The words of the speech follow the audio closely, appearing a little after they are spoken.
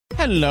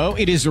Hello,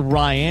 it is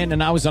Ryan,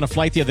 and I was on a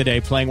flight the other day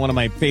playing one of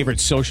my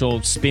favorite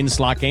social spin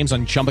slot games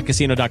on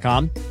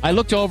ChumbaCasino.com. I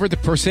looked over at the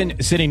person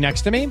sitting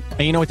next to me, and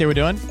you know what they were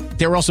doing?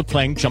 They were also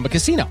playing Chumba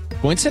Casino.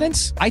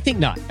 Coincidence? I think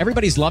not.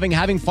 Everybody's loving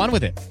having fun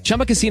with it.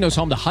 Chumba Casino is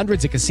home to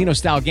hundreds of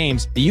casino-style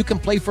games that you can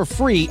play for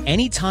free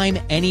anytime,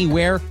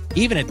 anywhere,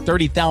 even at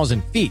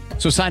 30,000 feet.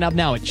 So sign up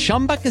now at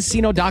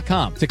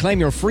ChumbaCasino.com to claim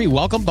your free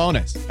welcome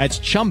bonus. That's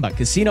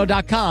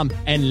ChumbaCasino.com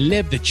and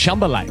live the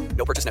Chumba life.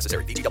 No purchase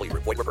necessary. VGW.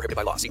 Void where prohibited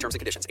by law. See terms and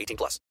conditions. 18+.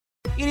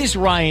 It is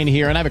Ryan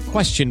here, and I have a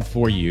question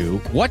for you.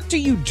 What do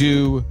you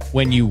do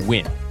when you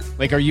win?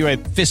 Like, are you a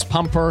fist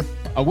pumper,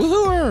 a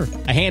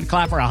woohooer, a hand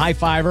clapper, a high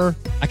fiver?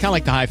 I kind of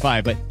like the high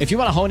five, but if you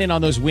want to hone in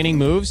on those winning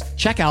moves,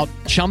 check out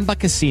Chumba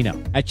Casino.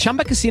 At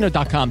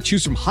ChumbaCasino.com,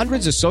 choose from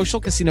hundreds of social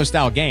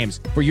casino-style games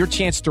for your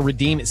chance to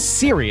redeem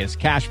serious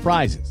cash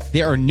prizes.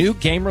 There are new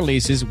game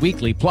releases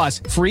weekly, plus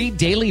free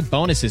daily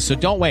bonuses, so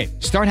don't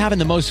wait. Start having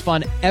the most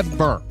fun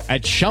ever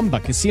at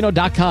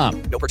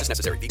ChumbaCasino.com. No purchase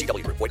necessary.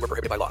 VGW. Void where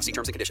prohibited by law. See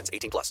terms and conditions.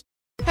 18+.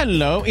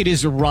 Hello, it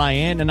is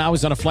Ryan, and I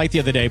was on a flight the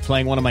other day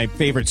playing one of my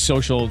favorite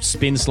social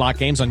spin slot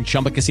games on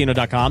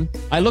ChumbaCasino.com.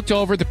 I looked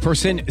over at the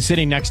person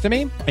sitting next to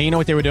me, and you know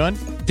what they were doing?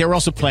 They were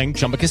also playing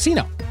Chumba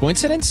Casino.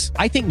 Coincidence?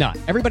 I think not.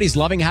 Everybody's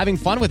loving having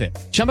fun with it.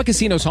 Chumba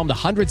Casino is home to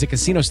hundreds of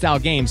casino-style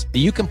games that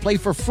you can play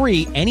for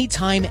free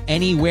anytime,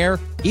 anywhere,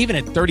 even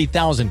at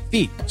 30,000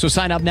 feet. So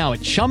sign up now at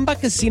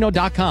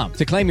ChumbaCasino.com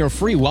to claim your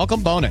free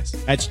welcome bonus.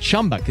 That's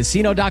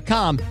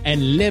ChumbaCasino.com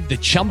and live the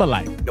Chumba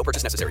life. No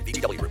purchase necessary.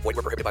 VGW. Void where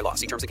prohibited by law.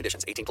 See terms and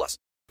conditions. 18+.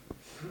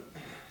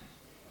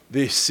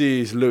 This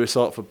is Lewis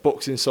Art for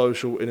Boxing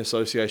Social in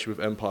association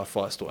with Empire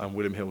Fight Store and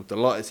William Hill.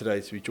 Delighted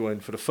today to be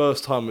joined for the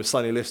first time with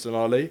Sonny, Liston,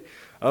 Ali.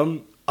 I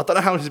don't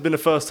know how much has been the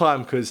first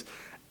time because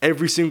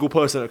every single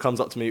person that comes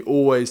up to me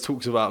always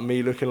talks about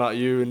me looking like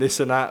you and this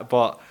and that.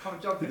 But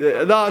no, do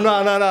a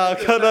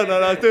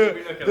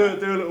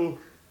little.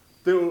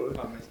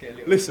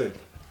 Listen.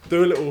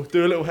 Do a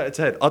little head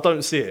to head. I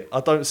don't see it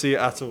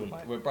at all.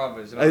 We're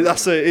brothers.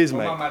 That's what it is,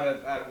 mate. My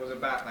mum was a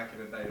bat back in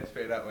the day. Let's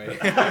put it that way.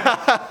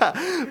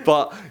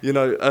 But you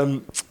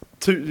know,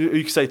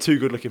 you could say two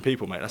good-looking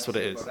people, mate. That's what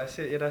it is. That's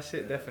it. Yeah, that's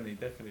it. Definitely.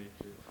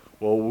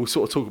 Well, we'll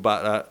sort of talk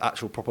about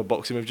actual proper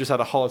boxing. We've just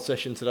had a hard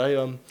session today.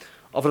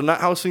 Other than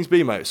that, how's things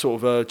been, mate?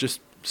 Sort of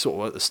just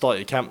at the start of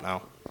your camp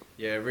now.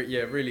 Yeah,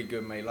 really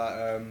good, mate.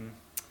 Like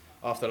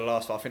after the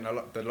last fight, I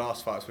think the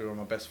last fights were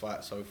my best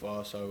fight so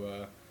far.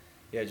 So.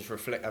 Yeah, just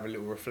have a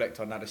little reflect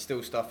on that. There's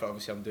still stuff that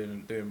obviously I'm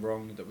doing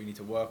wrong that we need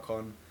to work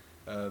on.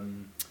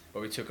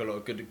 But we took a lot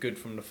of good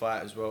from the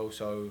fight as well.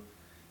 So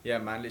yeah,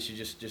 man, literally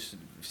just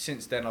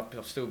since then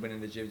I've still been in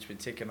the gym, it's been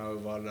ticking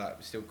over, like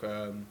still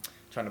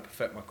trying to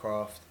perfect my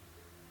craft.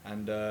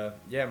 And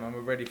yeah, man, we're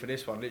ready for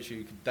this one.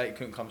 Literally, date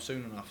couldn't come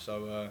soon enough.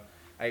 So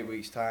 8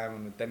 weeks time,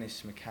 and with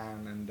Dennis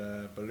McCann and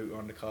Baluta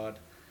on the card.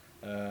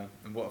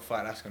 And what a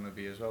fight that's going to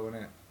be as well,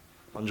 isn't it?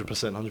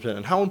 100%.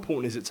 And how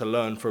important is it to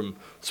learn from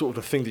sort of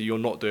the thing that you're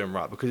not doing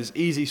right? Because it's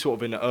easy sort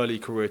of in the early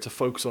career to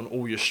focus on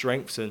all your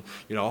strengths and,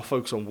 you know, I'll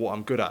focus on what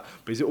I'm good at.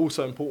 But is it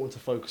also important to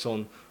focus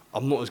on,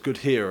 I'm not as good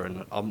here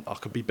and I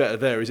could be better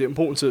there? Is it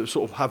important to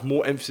sort of have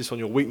more emphasis on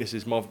your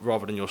weaknesses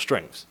rather than your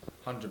strengths?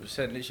 100%.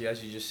 Literally,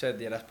 as you just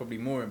said, yeah, that's probably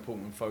more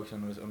important than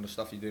focusing on the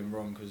stuff you're doing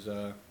wrong. Because,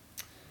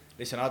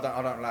 listen, I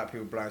don't like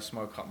people blowing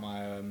smoke up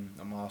my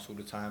arse all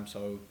the time.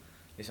 So,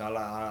 listen, I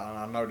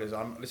know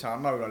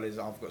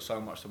I've got so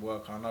much to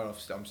work on. I know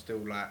I'm still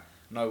like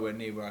nowhere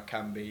near where I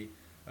can be.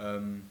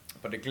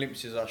 But the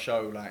glimpses I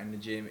show, like in the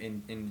gym,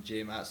 in the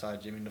gym,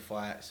 outside gym, in the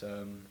fights,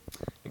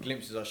 the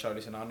glimpses I show,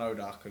 listen, I know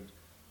that I could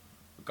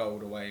go all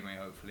the way, mate.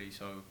 Hopefully,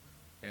 so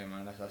yeah,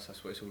 man, that's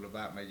what it's all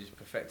about, mate. Just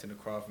perfecting the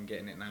craft and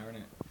getting it now,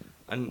 innit?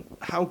 And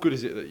how good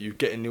is it that you're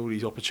getting all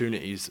these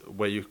opportunities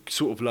where you're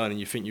sort of learning?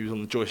 You think you was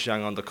on the Joyce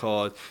Zhang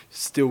undercard,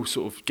 still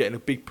sort of getting a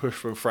big push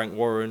from Frank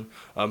Warren.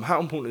 How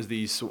important is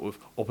these sort of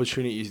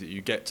opportunities that you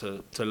get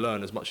to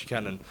learn as much as you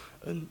can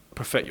and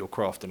perfect your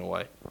craft in a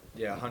way?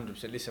 Yeah,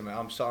 100%. Listen, mate,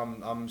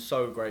 I'm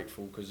so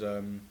grateful because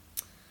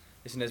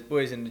listen, there's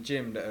boys in the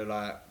gym that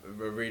are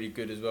really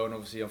good as well, and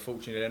obviously,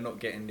 unfortunately, they're not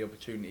getting the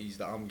opportunities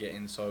that I'm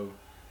getting. So.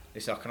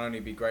 Listen, I can only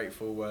be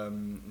grateful.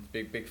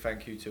 Big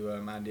thank you to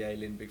Andy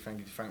Ayling. Big thank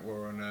you to Frank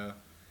Warren.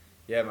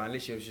 Yeah, man.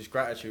 Literally, it was just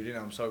gratitude. You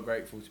know, I'm so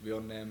grateful to be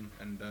on them.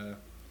 And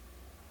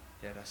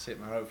yeah, that's it,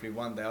 man. Hopefully,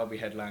 one day I'll be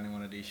headlining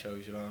one of these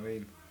shows. You know what I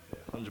mean?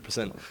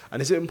 100%.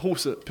 And is it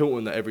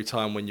important that every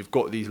time when you've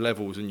got these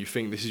levels and you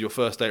think this is your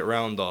first 8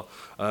 rounder,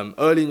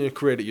 early in your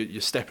career that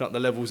you're stepping up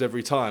the levels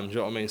every time? Do you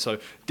know what I mean? So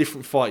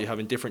different fight, you're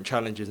having different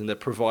challenges, and they're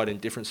providing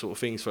different sort of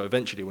things. So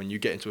eventually, when you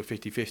get into a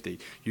 50-50,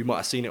 you might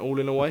have seen it all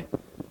in a way.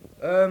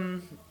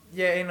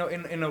 Yeah,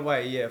 in a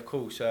way, yeah, of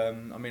course. I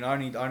mean, I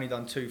only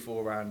done 2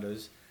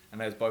 4-rounders,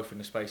 and they was both in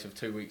the space of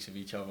 2 weeks of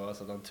each other.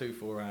 So I've done 2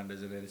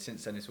 4-rounders, and then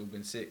since then it's all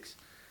been 6.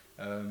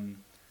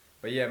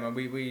 But yeah, man,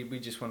 we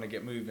just want to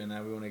get moving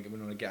now. We want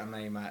to get our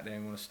name out there,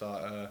 and we want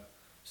to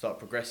start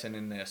progressing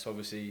in there. So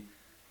obviously,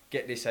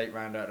 get this 8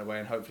 round out of the way,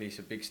 and hopefully it's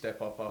a big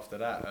step up after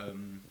that.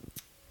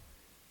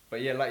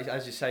 But yeah, like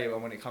as you say,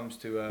 when it comes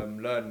to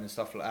learning and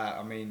stuff like that,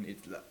 I mean,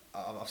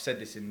 I've said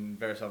this in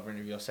various other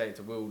interviews. I say it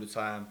to Will all the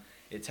time.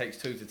 It takes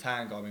two to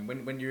tango. I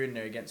mean, when you're in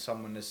there against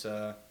someone that's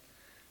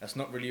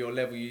not really your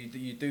level,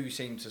 you do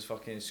seem to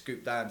fucking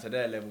scoop down to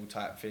their level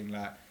type thing,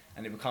 like,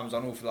 and it becomes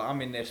unawful. Like,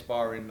 I'm in there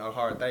sparring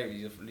O'Hara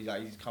Davies.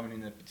 He's coming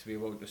in to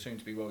be soon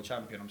to be world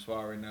champion. I'm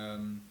sparring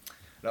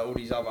like all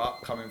these other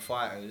upcoming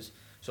fighters.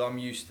 So I'm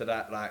used to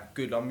that,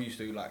 I'm used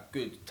to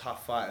good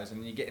tough fighters,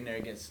 and you get in there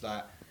against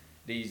like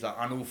these like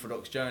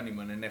unorthodox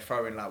journeymen, and they're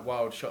throwing like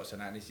wild shots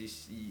and that. And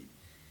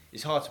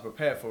it's hard to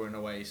prepare for in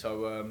a way.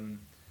 So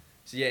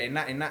yeah, in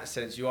that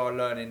sense, you are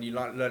learning. You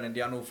like learning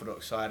the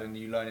unorthodox side, and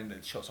you learning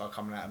that shots are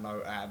coming out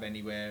of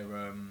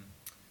anywhere.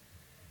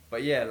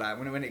 But yeah, like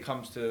when it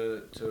comes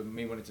to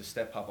me wanting to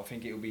step up, I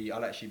think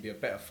I'll actually be a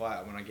better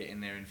fighter when I get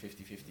in there in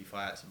 50-50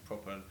 fights and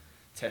proper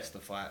test the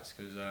fights,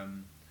 because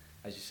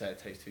as you say, it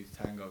takes two to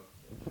tango.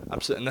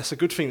 Absolutely, and that's a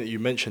good thing that you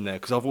mentioned there,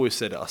 because I've always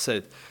said it. I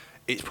said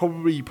it's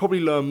you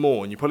probably learn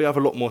more, and you probably have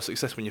a lot more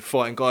success when you're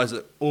fighting guys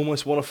that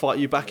almost want to fight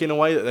you back in a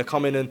way, that they're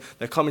coming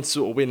to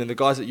sort of win, and the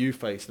guys that you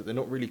face, that they're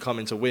not really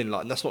coming to win.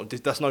 Like, there's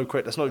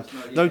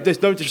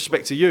no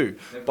disrespect to you,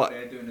 but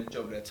they're doing a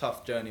job. They're a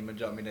tough journeyman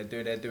job. I mean,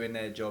 they're doing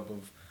their job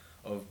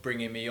of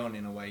bringing me on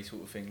in a way,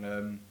 sort of thing.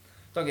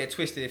 Don't get it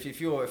twisted. If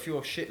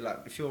you're shit, like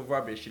if you're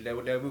rubbish, they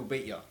will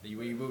beat you.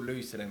 You will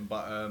lose to them.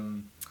 But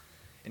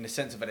in the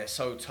sense of it, they're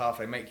so tough.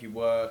 They make you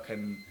work.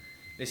 And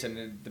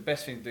listen, the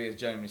best thing to do as a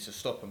journeyman is to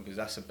stop them, because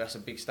that's a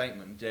big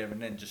statement there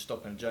and then. Just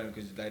stopping a journeyman,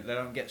 because they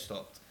don't get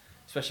stopped.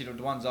 Especially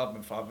the ones I've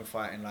been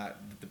fighting, like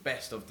the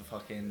best of the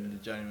fucking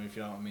journeyman, if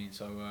you know what I mean.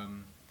 So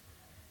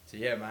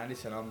yeah, man.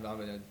 Listen, I'm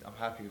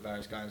happy with how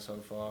it's going so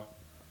far,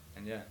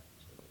 and yeah.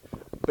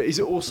 But is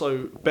it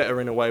also better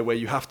in a way where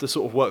you have to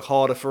sort of work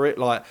harder for it?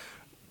 Like,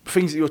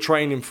 things that you're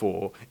training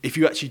for, if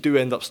you actually do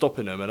end up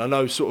stopping them, and I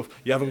know sort of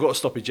you haven't got a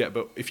stoppage yet,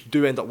 but if you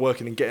do end up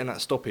working and getting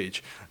that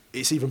stoppage,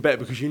 it's even better,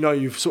 because you know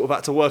you've sort of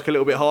had to work a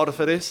little bit harder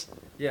for this.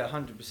 Yeah,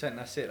 100%.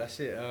 That's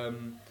it.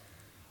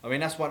 I mean,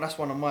 that's one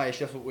of my issues.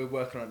 That's what we're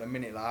working on at the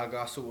minute. Like,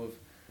 I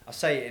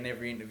say it in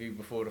every interview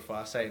before the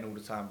fight. I say it all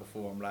the time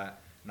before. I'm like,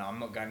 no, I'm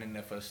not going in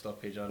there for a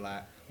stoppage. I'm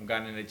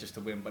going in there just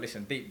to win. But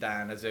listen, deep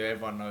down, as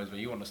everyone knows, but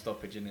you want a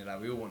stoppage, innit? Like,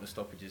 we all want the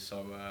stoppages.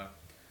 So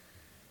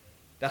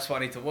that's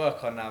what I need to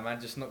work on now, man.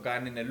 Just not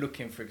going in there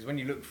looking for it, because when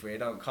you look for it, it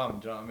don't come.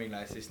 Do you know what I mean?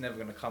 Like, it's never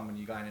going to come when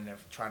you're going in there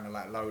trying to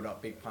like load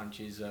up big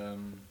punches.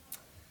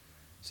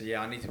 So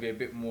yeah, I need to be a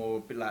bit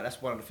more.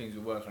 That's one of the things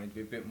we work on. I need to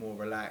be a bit more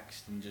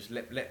relaxed and just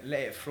let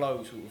it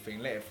flow, sort of thing.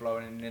 Let it flow,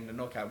 and then the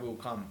knockout will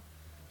come.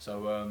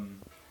 So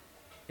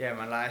yeah,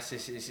 man. Like,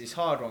 it's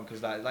hard one,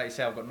 because like you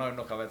say, I've got no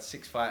knockout. I've had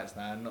 6 fights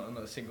now, not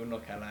a single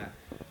knockout. Like,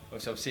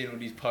 obviously I've seen all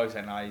these posts,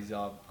 and I've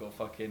got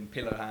fucking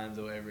pillow hands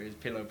or whatever it is,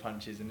 pillow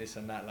punches and this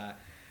and that, like.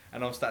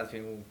 And I'm starting to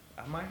think,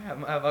 well,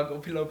 have I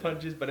got pillow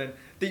punches? But then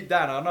deep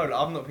down, I know that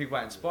I'm not people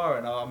out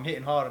inspiring. I'm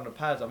hitting hard on the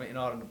pads. I'm hitting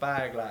hard on the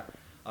bag. Like,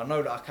 I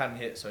know that I can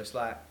hit. So it's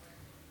like,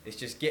 it's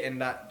just getting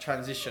that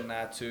transition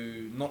now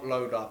to not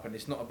load up, and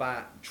it's not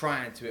about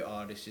trying to hit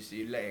hard. It's just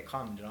you let it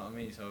come. Do you know what I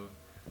mean? So.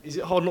 Is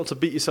it hard not to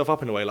beat yourself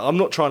up in a way? Like, I'm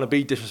not trying to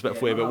be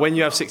disrespectful here, but when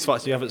you have 6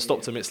 fights and you haven't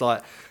stopped them, it's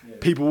like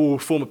people will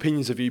form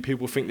opinions of you.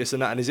 People think this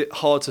and that. And is it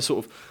hard to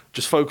sort of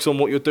just focus on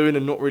what you're doing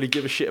and not really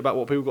give a shit about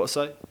what people got to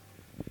say?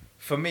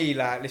 For me,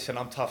 like, listen,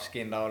 I'm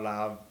tough-skinned. Like,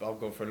 I've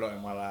gone through a lot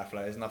in my life.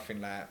 Like, there's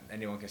nothing like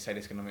anyone can say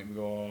that's gonna make me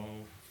go, oh,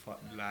 fuck,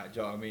 like,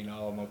 do you know what I mean?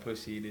 Oh, I'm a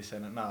pussy, this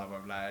and that. Nah, bro.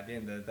 Like, at the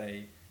end of the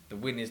day, the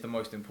win is the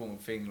most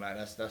important thing. Like,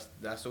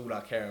 that's all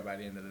I care about at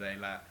the end of the day.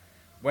 Like,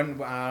 when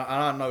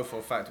I know for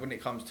a fact, when it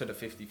comes to the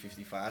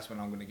 50-50 fight, that's when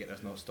I'm gonna get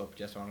those no stoppage.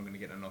 That's when I'm gonna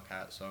get the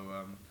knockout. So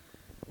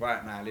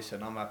right now,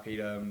 listen, I'm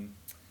happy.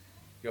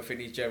 You'll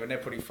think these Jerry, and they're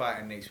probably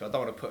fighting next week. I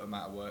don't want to put them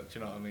out of work, do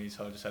you know what I mean?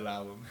 So I'll just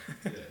allow them.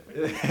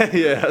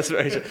 Yeah, that's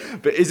very true.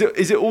 But is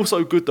it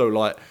also good though?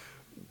 Like,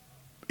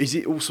 is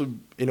it also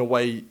in a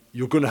way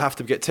you're going to have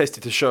to get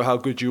tested to show how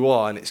good you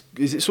are? And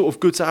is it sort of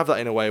good to have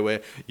that in a way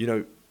where, you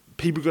know,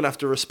 people are going to have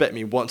to respect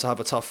me once I have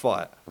a tough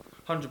fight?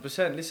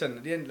 100%. Listen,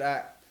 at the end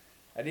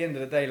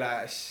of the day,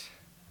 like,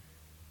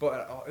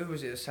 but who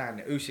was it saying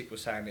it? Usyk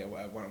was saying it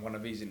at one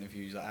of his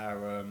interviews. Like,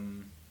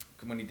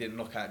 when he didn't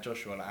knock out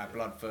Joshua, like, how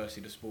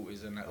bloodthirsty the sport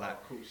is, and that, like,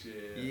 of course,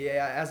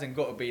 yeah, it hasn't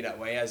got to be that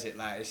way, has it?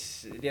 Like,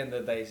 at the end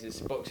of the day,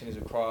 boxing is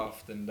a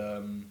craft,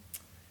 and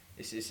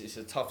it's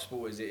a tough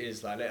sport as it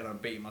is. Like, let alone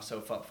beating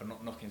myself up for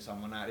not knocking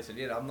someone out. Listen,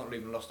 I've not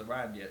even lost a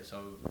round yet,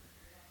 so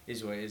it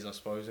is what it is, I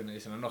suppose. And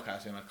listen, a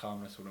knockout's gonna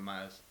come. That's all that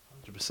matters.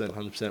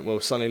 100%. Well,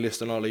 Sonny,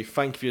 Liston, Ali,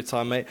 thank you for your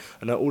time, mate,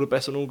 and all the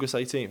best on August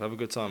 18th. Have a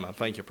good time, man.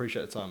 Thank you.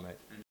 Appreciate the time, mate.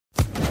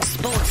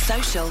 Sports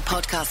Social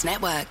Podcast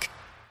Network.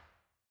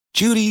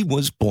 Judy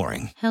was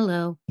boring.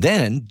 Hello.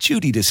 Then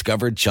Judy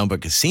discovered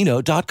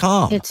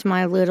ChumbaCasino.com. It's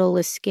my little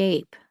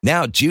escape.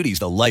 Now Judy's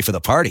the life of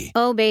the party.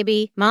 Oh,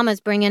 baby,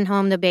 mama's bringing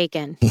home the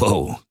bacon.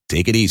 Whoa,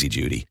 take it easy,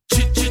 Judy.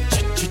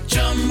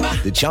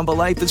 The Chumba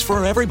life is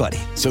for everybody.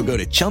 So go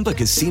to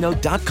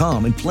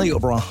ChumbaCasino.com and play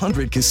over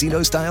 100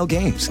 casino-style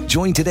games.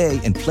 Join today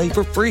and play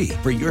for free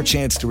for your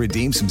chance to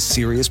redeem some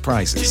serious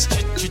prizes.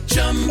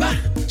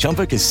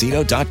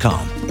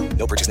 ChumbaCasino.com.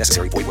 No purchase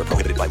necessary. Void where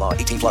prohibited by law.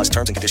 18 plus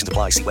terms and conditions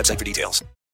apply. See website for details.